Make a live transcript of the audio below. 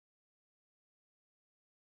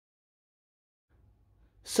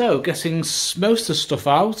So, getting most of the stuff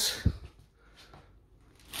out.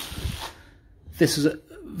 This is a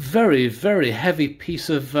very, very heavy piece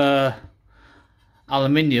of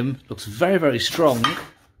aluminium. Looks very, very strong.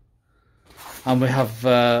 And we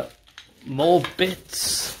have more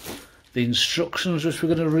bits, the instructions which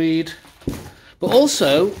we're going to read. But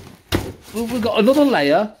also, we've got another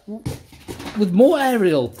layer with more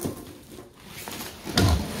aerial.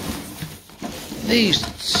 These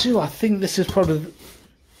two, I think this is probably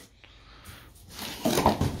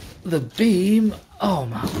the beam. Oh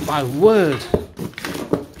my word.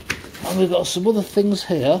 And we've got some other things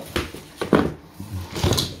here.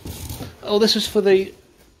 Oh, this is for the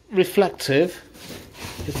reflective,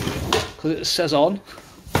 because it says on.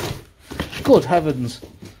 Good heavens.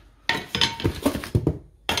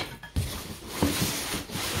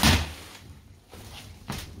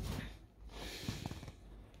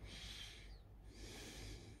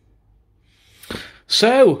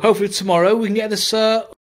 So, hopefully tomorrow we can get this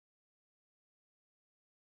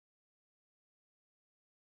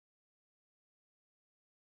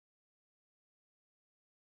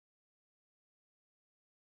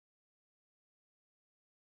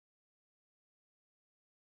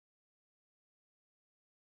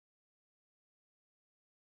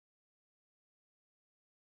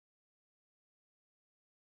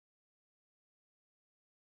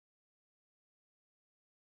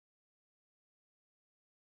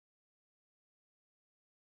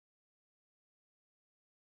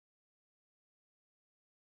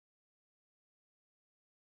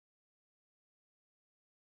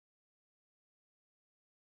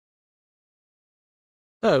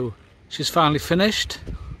So, she's finally finished.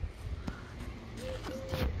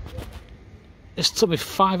 It's took me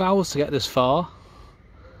 5 hours to get this far,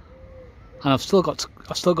 and I've still got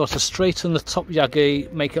to straighten the top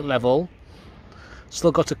Yagi, make it level.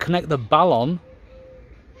 Still got to connect the ballon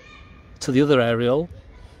to the other aerial.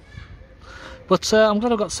 But I'm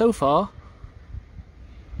glad I got so far.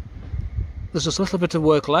 There's just a little bit of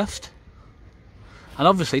work left, and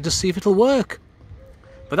obviously just see if it'll work.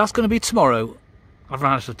 But that's going to be tomorrow. I've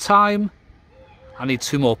run out of time. I need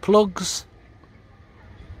 2 more plugs.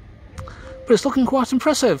 But it's looking quite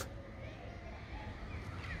impressive.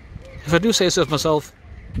 If I do say so myself,